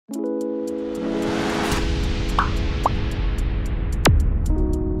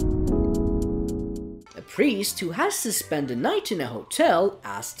priest, who has to spend the night in a hotel,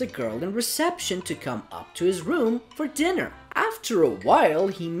 asks the girl in reception to come up to his room for dinner. After a while,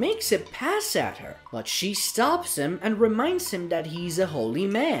 he makes a pass at her, but she stops him and reminds him that he's a holy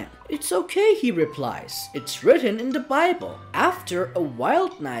man. "It's okay," he replies. "It's written in the Bible." After a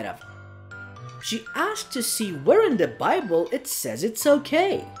wild night of she asks to see where in the Bible it says it's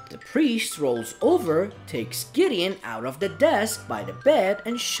okay. The priest rolls over, takes Gideon out of the desk by the bed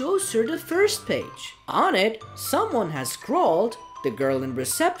and shows her the first page. On it, someone has scrawled, "The girl in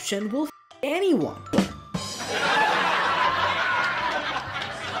reception will f anyone."